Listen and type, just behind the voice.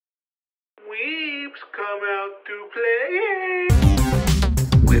Weebs come out to play.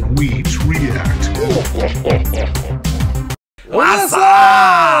 When Weebs React. What's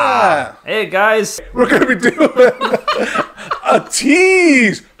up? Hey guys, We're gonna be doing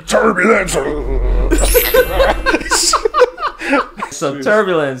ATEEZ Turbulence. so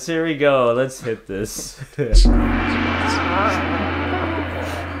Turbulence, here we go. Let's hit this. He's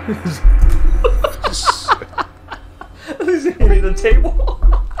hitting the table.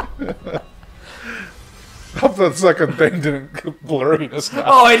 Hope the second thing didn't get blurriness now.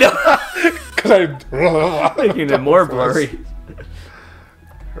 Oh, I know. Because I Making it more blurry. Here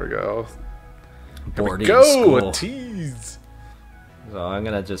we go. Boarding Go school. ATEEZ. So I'm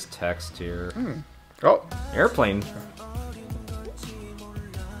gonna just text here. Oh, Airplane.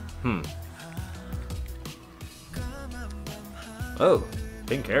 Oh,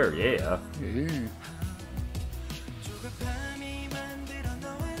 pink hair, yeah.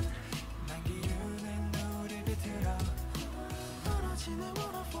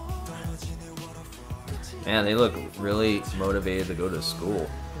 Man, they look really motivated to go to school.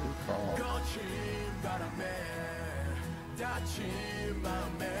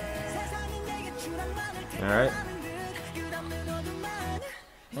 Alright.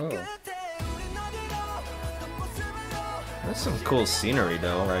 oh. That's some cool scenery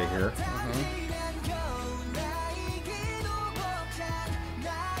though, right here.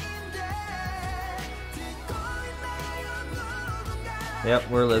 Yep,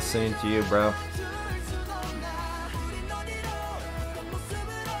 we're listening to you, bro.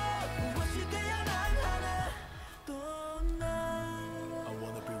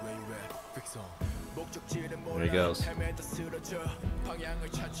 There he goes.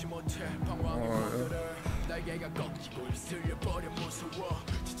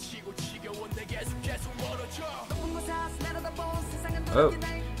 Oh.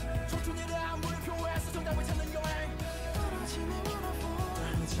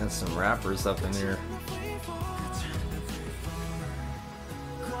 There's some rappers up in here.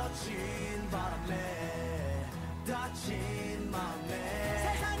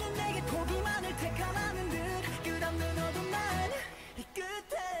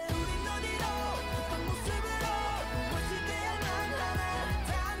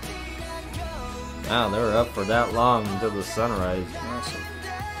 Wow, they were up for that long until the sunrise. Awesome.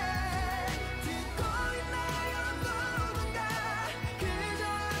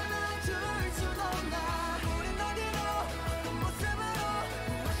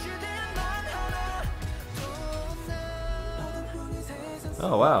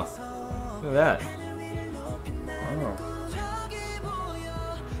 Oh wow, look at that. Oh.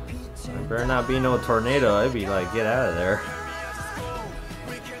 There better not be no tornado. I'd be like, get out of there.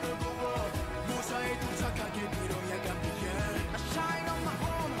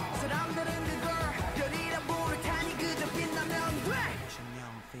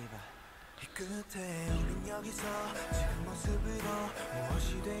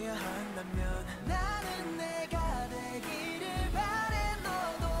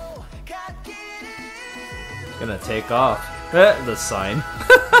 Gonna take off. The sign.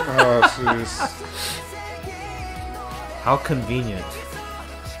 Oh, jeez. How convenient.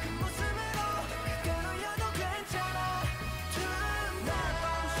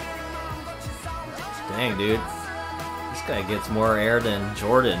 Dang, dude. This guy gets more air than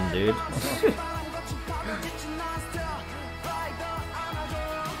Jordan, dude.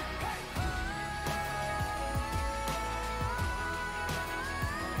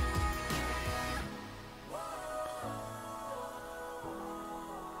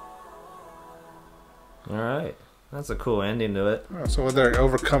 Alright, that's a cool ending to it. Oh, so they're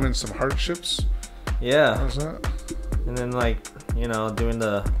overcoming some hardships? Yeah, How's that? and then like, you know, doing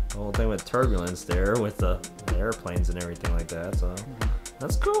the whole thing with Turbulence there with the airplanes and everything like that, so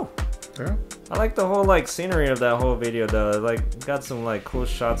that's cool. Yeah. I like the whole like scenery of that whole video though. Like got some like cool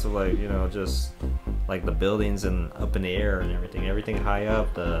shots of like, you know, just like the buildings and up in the air and everything high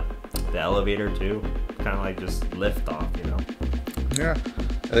up, the elevator too, kind of like just lift off, you know. Yeah.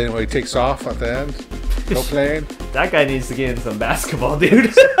 And then when he takes off at the end, no plane. That guy needs to get in some basketball,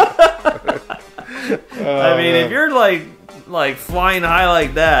 dude. I mean, if you're like flying high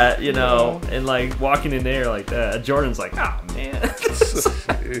like that, you know, and like walking in the air like that, Jordan's like, oh man.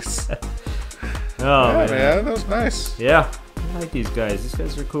 Jeez. Oh Yeah, man. man, that was nice. Yeah, I like these guys. These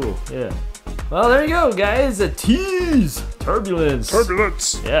guys are cool. Yeah. Well, there you go, guys. ATEEZ Turbulence.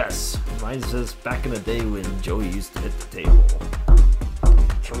 Turbulence. Yes. Reminds us back in the day when Joey used to hit the table.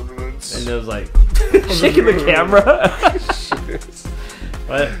 Turbulence. And it was like shaking the camera.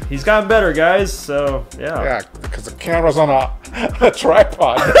 But he's gotten better, guys. So yeah. Yeah, because the camera's on a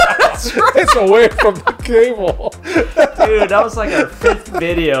tripod. That's right. It's away from the cable. Dude, that was like our 5th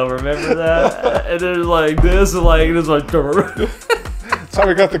video. Remember that? And then like this, and like it's like. That's how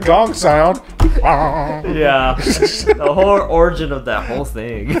we got the gong sound. Yeah, the whole origin of that whole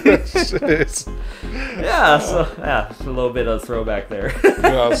thing. It's, Yeah, so yeah, just a little bit of throwback there.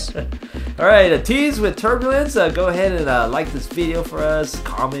 yes. All right, ATEEZ with Turbulence. Go ahead and like this video for us,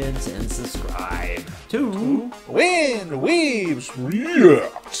 comment, and subscribe to Weebs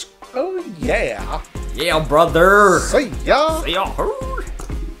React. Oh yeah. Yeah, brother. See ya. See y'all.